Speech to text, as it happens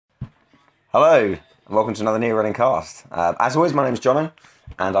Hello, and welcome to another Near Running Cast. As always, my name's Jono,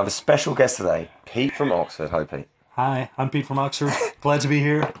 and I have a special guest today, Pete from Oxford. Hi, Pete. Hi, I'm Pete from Oxford. Glad to be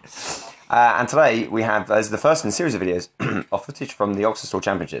here. And today we have, as the first in a series of videos, of footage from the Oxford Store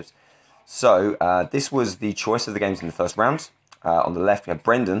Championships. So, this was the choice of the games in the first round. On the left, we have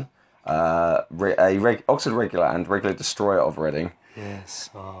Brendan, Oxford regular and regular destroyer of Reading. Yes.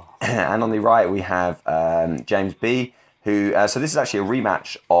 Oh. And on the right, we have James B, who... so this is actually a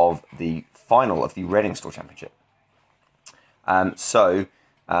rematch of the final of the Reading Store Championship. Brendan's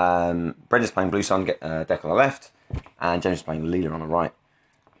playing Blue Sun deck on the left, and James is playing Leela on the right.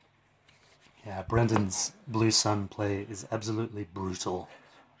 Yeah, Brendan's Blue Sun play is absolutely brutal.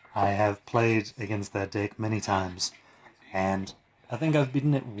 I have played against that deck many times, and I think I've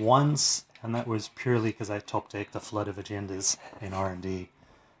beaten it once, and that was purely because I top-decked a flood of agendas in R&D,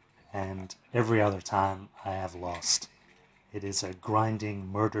 and every other time I have lost. It is a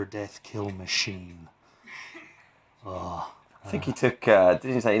grinding murder-death-kill machine. Oh. I think he took, didn't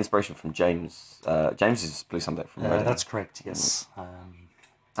you say inspiration from James? James's Blue Sun deck from Reading. That's correct, yes.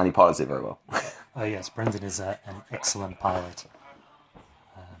 And he pilots it very well. Oh yes, Brendan is an excellent pilot.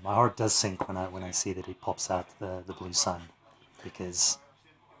 My heart does sink when I see that he pops out the Blue Sun, because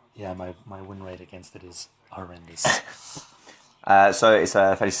yeah, my win rate against it is horrendous. So it's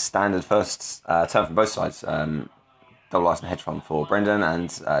a fairly standard first turn from both sides. Double ice and hedge fund for Brendan, and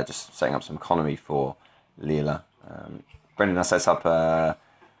just setting up some economy for Leela. Brendan now sets up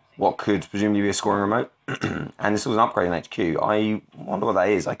what could presumably be a scoring remote, and this was an upgrade in HQ. I wonder what that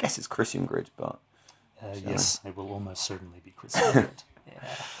is. I guess it's Christian Grid, but... Yes, it will almost certainly be Christian Grid. Yeah.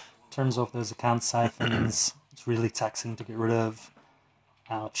 Turns off those account siphons. It's really taxing to get rid of.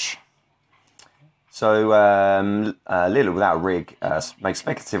 Ouch. So Leela without a rig makes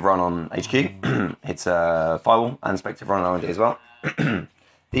speculative run on HQ, hits a firewall and speculative run on R&D as well.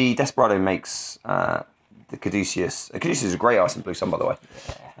 The Desperado makes the Caduceus. Caduceus is a great ice in Blue Sun, by the way.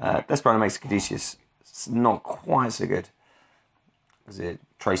 Desperado makes Caduceus not quite so good, because it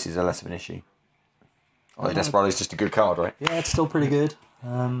traces are less of an issue. Although Desperado is just a good card, right? Yeah, it's still pretty good.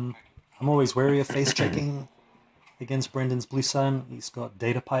 I'm always wary of face checking against Brendan's Blue Sun. He's got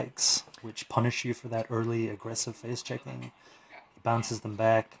data pikes, which punish you for that early aggressive face checking. He bounces them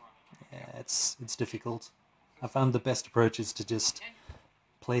back. Yeah, it's difficult. I found the best approach is to just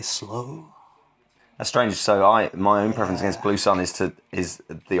play slow. That's strange. So my own preference against Blue Sun is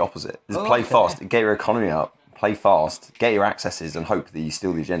the opposite. Is play fast, get your economy up, play fast, get your accesses, and hope that you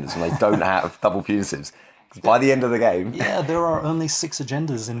steal the agendas and they don't have double punitives. Because by the end of the game... Yeah, there are only 6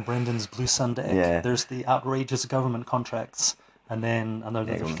 agendas in Brendan's Blue Sun deck. Yeah. There's the outrageous government contracts, and then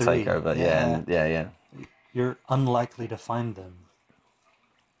another 3. Takeover, yeah. You're unlikely to find them.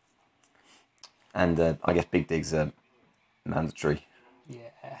 And I guess big digs are mandatory. Yeah.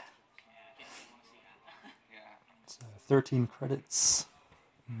 So 13 credits.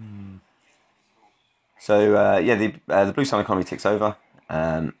 So the Blue Sun economy ticks over,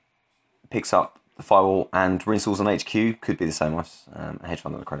 picks up the firewall, and rinses on HQ could be the same as a hedge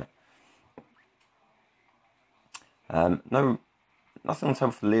fund on the credit. Nothing on the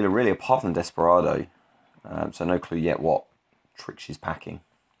table for Leela really, apart from Desperado. So no clue yet what trick she's packing.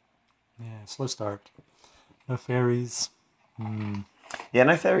 Yeah, slow start. No fairies. Yeah,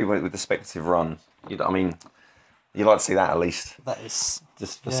 no fairy with the speculative run. You'd like to see that at least. That is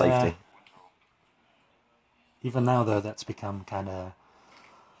just for safety. Even now, though, that's become kind of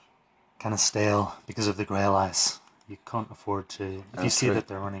stale because of the Grail Ice. You can't afford to... If you see that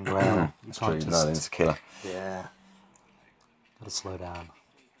they're running Grail, you can't just... No, it's a killer. Yeah. Gotta slow down.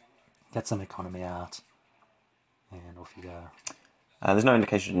 Get some economy out. And off you go. There's no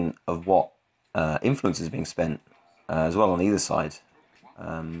indication of what influence is being spent as well on either side.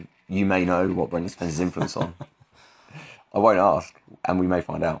 You may know what Brendan spends his influence on. I won't ask, and we may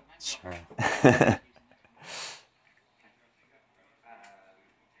find out. Sure.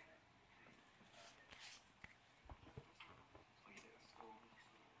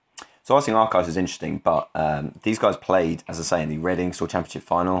 So Icing Archives is interesting, but these guys played, as I say, in the Reading Store Championship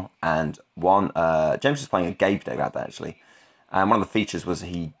final, and James was playing a Gabe deck that day, actually. And one of the features was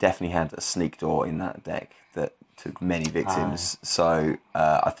he definitely had a sneak door in that deck that took many victims. So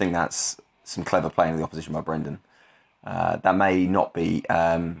I think that's some clever playing of the opposition by Brendan. That may not be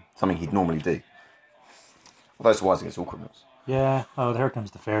something he'd normally do. Although it's wise against all criminals. Yeah, there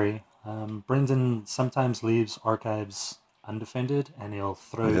comes the fairy. Brendan sometimes leaves archives undefended, and he'll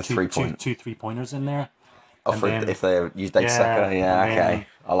throw two 3-pointers in there. Oh, if they use data sucker, okay.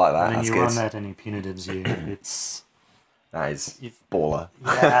 I like that. And then that's you good. run that and he punitives you. That is baller.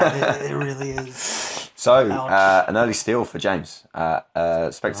 Yeah, it really is. So, Ouch. an early steal for James.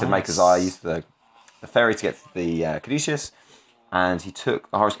 Speculative Nice. Maker's Eye used the Fairy to get the Caduceus, and he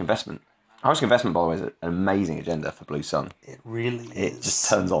took the High Risk Investment. High Risk Investment, by the way, is an amazing agenda for Blue Sun. It really It is. just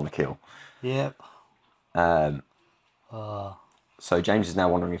turns on the kill. Yep. So James is now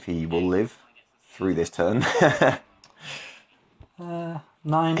wondering if he will live through this turn. 9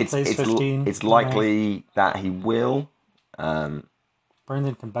 plays 15. It's likely that he will.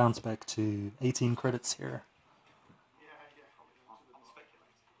 Brendan can bounce back to 18 credits here.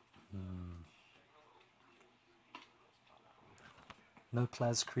 No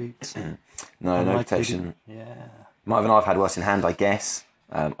Plascrete. No Unlikely to- notation. Yeah. Might have had worse in hand, I guess.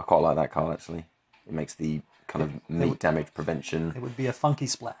 I quite like that card actually. It makes the kind of meat damage prevention. It would be a funky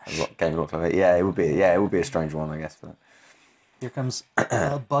splash. Game a lot clever. Yeah, it would be. Yeah, it would be a strange one, I guess. But Here comes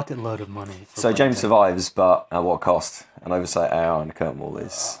a bucket load of money. For so Brendan. James survives, but at what cost? An oversight AR and a curtain wall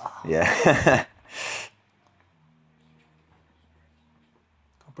is yeah.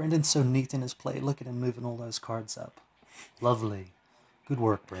 Brendan's so neat in his play. Look at him moving all those cards up. Lovely. Good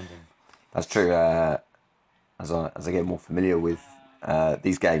work, Brendan. That's true. As I get more familiar with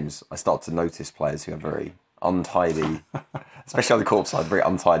these games, I start to notice players who are very untidy, especially on the corpse side, very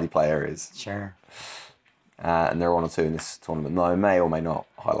untidy play areas. Sure. And there are one or two in this tournament that I may or may not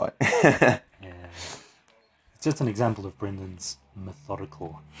highlight. Yeah. It's just an example of Brendan's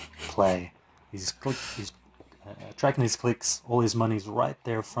methodical play. He's tracking his clicks, all his money's right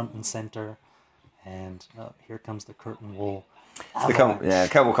there front and center. And here comes the curtain wall.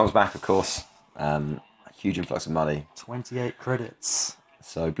 Curtain wall comes back, of course. A huge influx of money. 28 credits.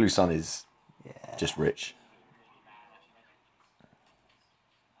 So Blue Sun is just rich.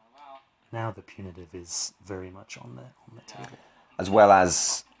 Now the punitive is very much on the table. As well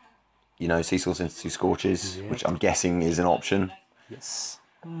as, Sea Sauce into 2 Scorches, Yep. which I'm guessing is an option. Yes.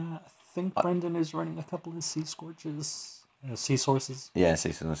 I think Brendan is running a couple of sea sources. Yeah, Sea Sauce,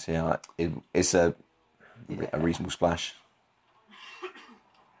 yeah. It's a reasonable splash.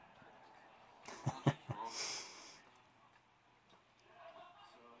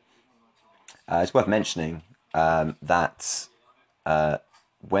 It's worth mentioning that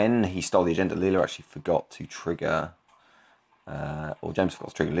when he stole the agenda, Leela actually forgot to trigger, or James forgot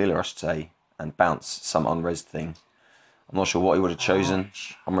to trigger Leela, I should say, and bounce some unresed thing. I'm not sure what he would have chosen.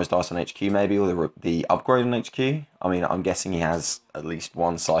 Unresed dice on HQ maybe, or the upgrade on HQ. I mean, I'm guessing he has at least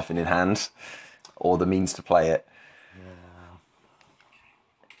one siphon in hand, or the means to play it. Yeah.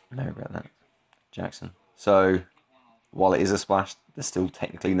 No regret that. Jackson. So, while it is a splash, there's still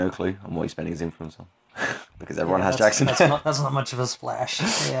technically no clue on what he's spending his influence on. Because everyone has Jackson. That's not much of a splash.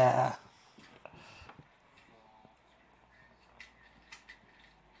 Yeah.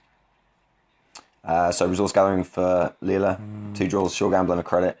 So resource gathering for Leela. 2 draws, sure gamble and a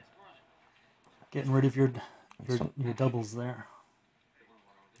credit. Getting rid of your doubles there.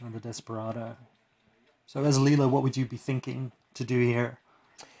 And the Desperado. So as Leela, what would you be thinking to do here?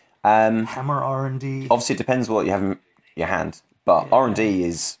 Hammer R&D. Obviously, it depends what you have in your hand. But R&D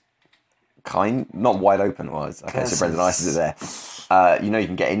is not wide open. Okay, so Brendan ices it there. You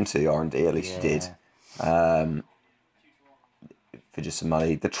can get into R&D, at least you did. For just some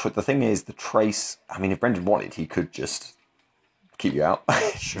money. The thing is, the trace, I mean, if Brendan wanted, he could just keep you out.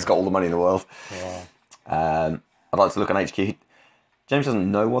 He's got all the money in the world. Yeah. I'd like to look on HQ. James doesn't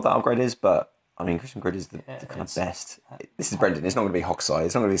know what that upgrade is, but I mean, Christian Grid is the kind of best. This is Brendan. It's not going to be Hokusai.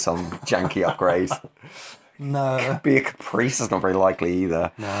 It's not going to be some janky upgrade. No. It could be a Caprice. That's not very likely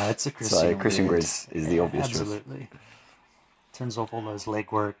either. No, it's a Christian So Christian Grid. Grid is the obvious choice. Absolutely. Turns off all those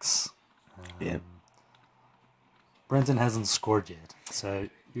legworks. Yeah. Brendan hasn't scored yet, so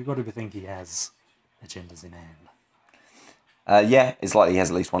you've got to think he has agendas in hand. Yeah, it's likely he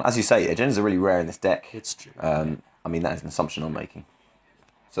has at least one. As you say, agendas are really rare in this deck. It's true. I mean, that is an assumption I'm making.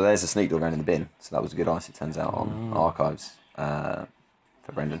 So there's a sneak door going in the bin. So that was a good ice, it turns out, on archives for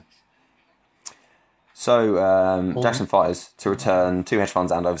Brendan. So Jackson fires to return 2 hedge funds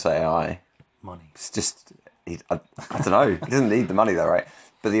and Oversight AI. Money. It's just, I don't know. He doesn't need the money though, right?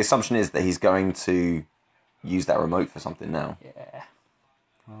 But the assumption is that he's going to use that remote for something now. Yeah.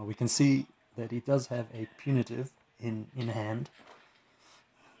 We can see that he does have a punitive in hand.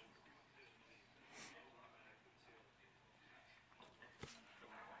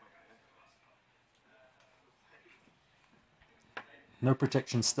 No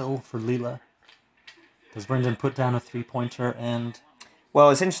protection still for Leela. Does Brendan put down a 3-pointer and... Well,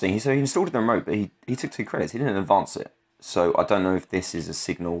 it's interesting. So he installed the remote, but he took 2 credits. He didn't advance it. So I don't know if this is a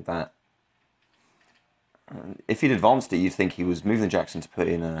signal that... if he'd advanced it, you'd think he was moving the Jackson to put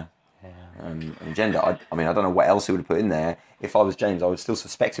in an agenda. I mean, I don't know what else he would have put in there. If I was James, I would still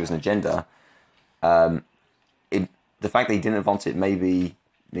suspect it was an agenda. The fact that he didn't advance it maybe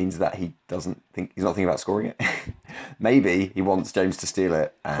means that he's not thinking about scoring it. Maybe he wants James to steal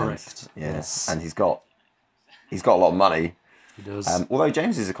it. And, Correct. Yeah, Yes. and he's got a lot of money. He does. Although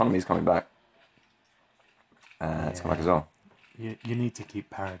James's economy is coming back. It's coming back as well. You need to keep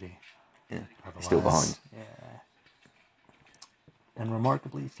parity. Yeah, he's still behind. Yeah. And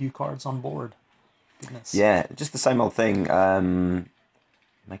remarkably few cards on board. Goodness. Yeah, just the same old thing.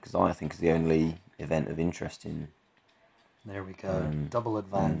 Maker's Eye, I think, is the only event of interest in. There we go. Double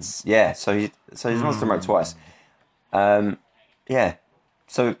advance. Yeah, so he's advanced the remote twice. Yeah,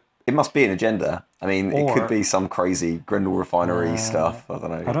 so it must be an agenda. I mean, it could be some crazy Grendel refinery stuff. I don't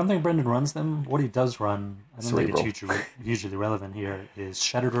know. I don't think Brendan runs them. What he does run, I don't Cerebral. think it's hugely relevant here, is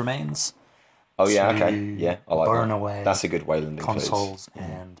Shattered Remains. Oh yeah, to okay, yeah, I like burn that. away That's a good Wayland includes. consoles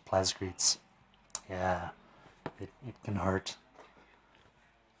and plascretes. Yeah, it can hurt.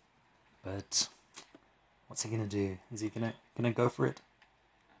 But what's he gonna do? Is he gonna go for it?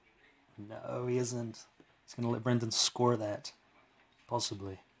 No, he isn't. He's gonna let Brendan score that,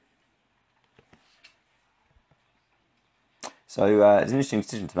 possibly. So it's an interesting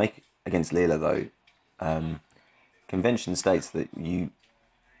decision to make against Leela, though. Convention states that you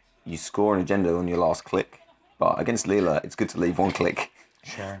score an agenda on your last click, but against Leela, it's good to leave one click,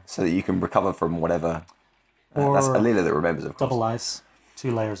 Sure. so that you can recover from whatever. Or That's a Leela that remembers, of course. double ice,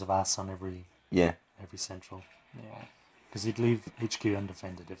 2 layers of ice on every central. Yeah, because he'd leave HQ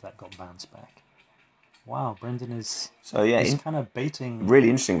undefended if that got bounced back. Wow, Brendan is he's kind of baiting. Really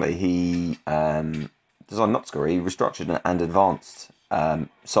interestingly, he decided not to score. He restructured and advanced.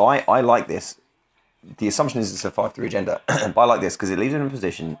 So I like this. The assumption is it's a 5-3 agenda, but I like this because it leaves him in a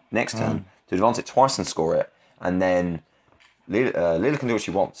position next turn to advance it twice and score it, and then Leela can do what she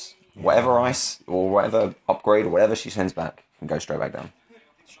wants. Yeah. Whatever ice or whatever upgrade or whatever she sends back can go straight back down.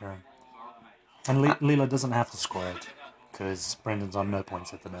 Sure. And Leela doesn't have to score it because Brendan's on no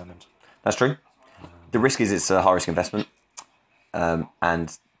points at the moment. That's true. The risk is it's a high risk investment,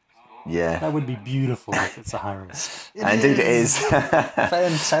 and yeah, that would be beautiful if it's a high risk. Indeed, it is.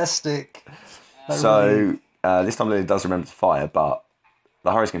 Fantastic. This time Leela does remember to fire, but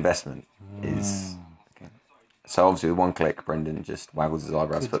the high risk investment is. So obviously with one click, Brendan just waggles his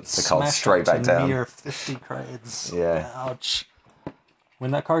eyebrows, puts the card straight back down. Mere 50 creds. Yeah. Ouch.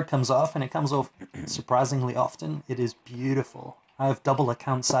 When that card comes off, and it comes off surprisingly often, it is beautiful. I have double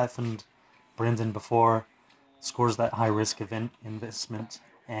account siphoned Brendan before, scores that high risk event investment,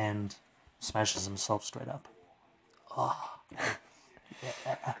 and smashes himself straight up. Oh.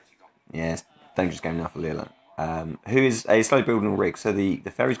 Yeah. Yeah, it's a dangerous game now for Leela. Who is a slow building rig. So the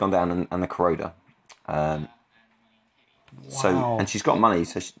Fairy's gone down and the Corroder. Wow. And she's got money.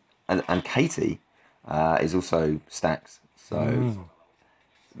 So and Katie is also stacked. So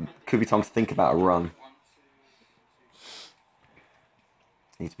could be time to think about a run.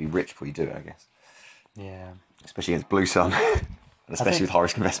 You need to be rich before you do it, I guess. Yeah. Especially against Blue Sun, and especially with high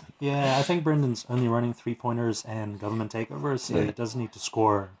risk investment. Yeah, I think Brendan's only running 3-pointers and government takeovers, so he does need to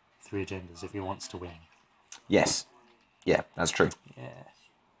score 3 agendas if he wants to win. Yes. Yeah, that's true. Yeah.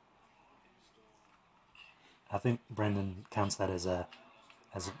 I think Brendan counts that as a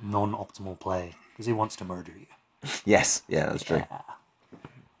non-optimal play because he wants to murder you. Yes, yeah, that's true.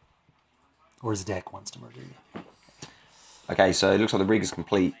 Or his deck wants to murder you. Okay, so it looks like the rig is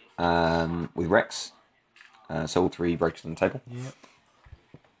complete with Rex. So all 3 breakers on the table. Yep.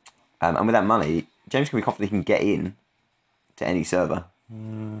 And with that money, James can be confident he can get in to any server.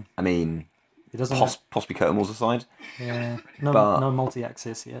 I mean, he doesn't possibly Curtainwalls aside. Yeah, no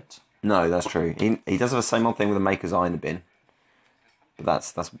multi-access yet. No, that's true. He does have the same old thing with a Maker's Eye in the bin. But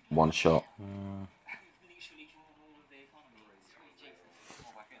that's one shot.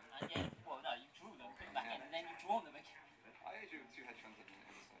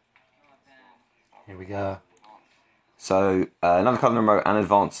 Here we go. So another card in the remote and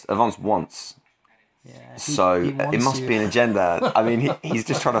advanced once. Yeah, So it must be an agenda. I mean, he's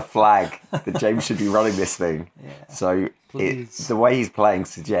just trying to flag that James should be running this thing. Yeah, so the way he's playing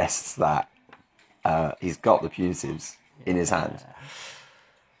suggests that he's got the punitives in his hand.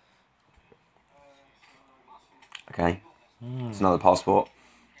 Okay, it's another passport.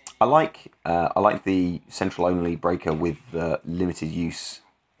 I like the central only breaker with the limited use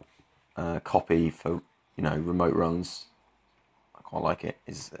copy for remote runs. I quite like it.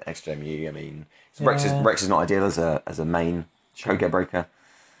 It's XJMU. I mean, Rex is not ideal as a main code breaker.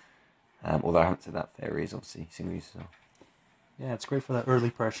 Although I haven't said that Fairy is obviously single use. So. Yeah, it's great for that early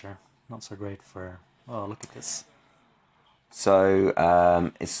pressure. Not so great for. Oh, look at this. So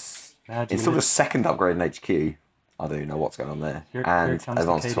it's sort of a second upgrade in HQ. I don't know what's going on there. Here and comes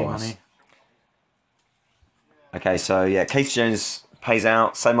advanced the twice. money. Okay, so yeah, Casey Jones pays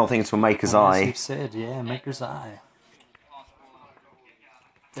out. Same old thing to a Maker's As Eye. you've said, yeah, Maker's Eye.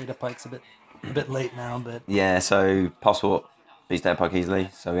 Data Pike's a bit late now, but Yeah, so Passport beats Data Pike easily.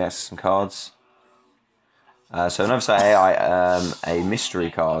 So we access some cards. So another say AI, a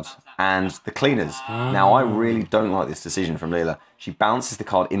mystery card, and the cleaners. Now I really don't like this decision from Leela. She bounces the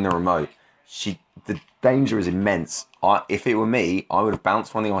card in the remote. The danger is immense. If it were me, I would have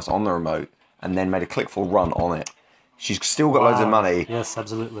bounced one of the ice on the remote and then made a clickful run on it. She's still got loads of money. Yes,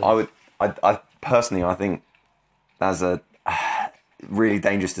 absolutely. I personally, I think that's a really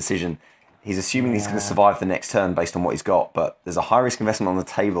dangerous decision. He's assuming he's going to survive the next turn based on what he's got, but there's a high risk investment on the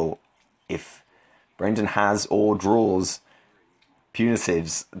table. If Brendan has or draws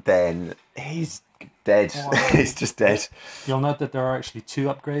punitives, then he's dead. He's just dead. You'll note that there are actually 2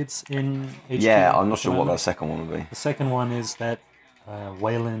 upgrades in HQ. Yeah, I'm not sure what that second one would be. The second one is that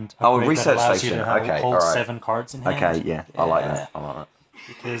Wayland upgrade research that allows station. You to Okay, hold alright. 7 cards in hand. Okay, yeah, I like that. I like that.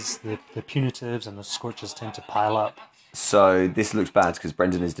 Because the punitives and the scorches tend to pile up. So this looks bad because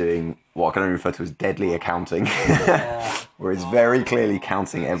Brendan is doing what I can only refer to as deadly accounting, where it's very clearly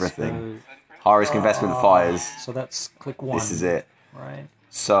counting everything. High risk investment fires. So that's click 1. This is it. Right.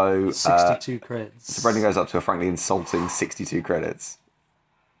 So 62 credits. So Brendan goes up to a frankly insulting 62 credits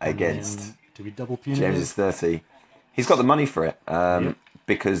against do we double punitive? James's 30. He's got the money for it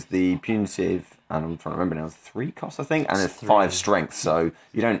because the punitive, and I'm trying to remember now, it's 3 cost I think, and it's 5 strength. So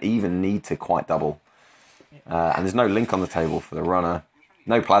you don't even need to quite double. And there's no link on the table for the runner.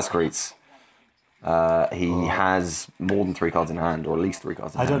 No Plascretes. He has more than 3 cards in hand, or at least 3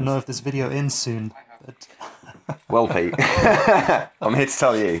 cards in hand. I don't know if this video ends soon, but... Well, Pete, I'm here to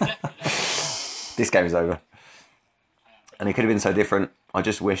tell you, this game is over. And it could have been so different. I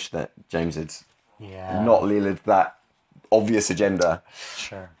just wish that James had not Leela'd that obvious agenda.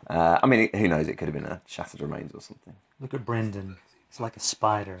 Sure. I mean, who knows? It could have been a Shattered Remains or something. Look at Brendan. He's like a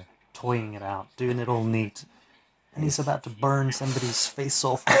spider, toying it out, doing it all neat. And he's about to burn somebody's face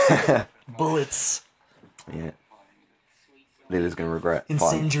off with bullets. Yeah. Leela's going to regret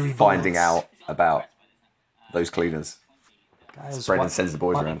Incendiary finding bullets. out about those cleaners. Guys, Brendan sends the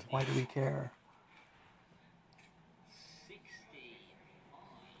boys around. Why do we care?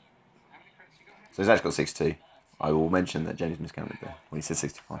 So he's actually got 62. I will mention that James miscounted there when he said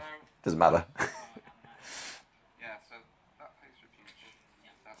 65. Doesn't matter.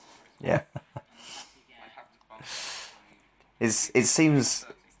 Yeah. It seems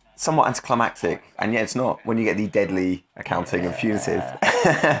somewhat anticlimactic, and yet it's not when you get the deadly accounting of punitive.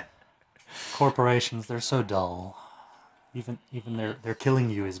 Corporations, they're so dull. Even they're killing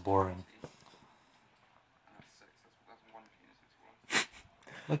you is boring.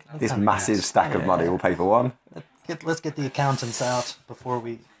 Look This massive stack of money will pay for one. Let's get the accountants out before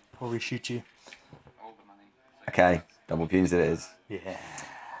we shoot you. Okay, double punitive it is. Yeah.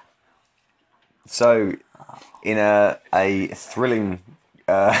 So, in a thrilling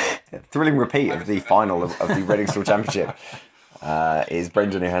thrilling repeat of the final of the Reading Store Championship, is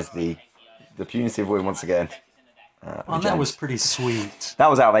Brendan who has the punitive win once again. Well, that was pretty sweet. That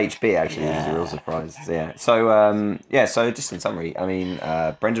was out of HB actually, which is a real surprise. So just in summary, I mean,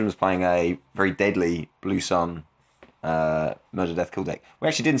 Brendan was playing a very deadly Blue Sun Murder Death Kill deck. We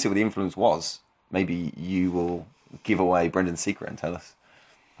actually didn't see what the influence was. Maybe you will give away Brendan's secret and tell us.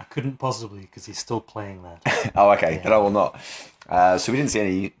 I couldn't possibly, because he's still playing that. Oh, okay. Yeah. Then I will not. So we didn't see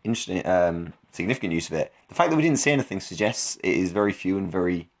any interesting, significant use of it. The fact that we didn't see anything suggests it is very few and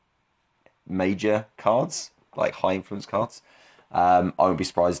very major cards, like high influence cards. I wouldn't be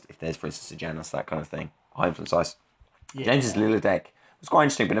surprised if there's, for instance, a Janus, that kind of thing. High influence ice. Yeah. James's Leela deck was quite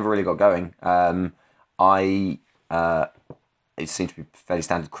interesting, but never really got going. It seemed to be fairly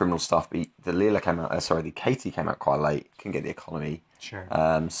standard criminal stuff, but the Leela came out, the Katie came out quite late. Couldn't get the economy. Sure.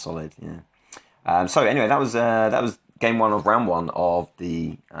 Solid, yeah. So anyway, that was game 1 of round 1 of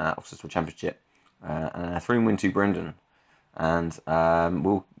the Oxford Store Championship. 3-win to Brendan, and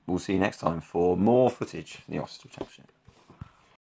we'll see you next time for more footage in the Oxford Store Championship.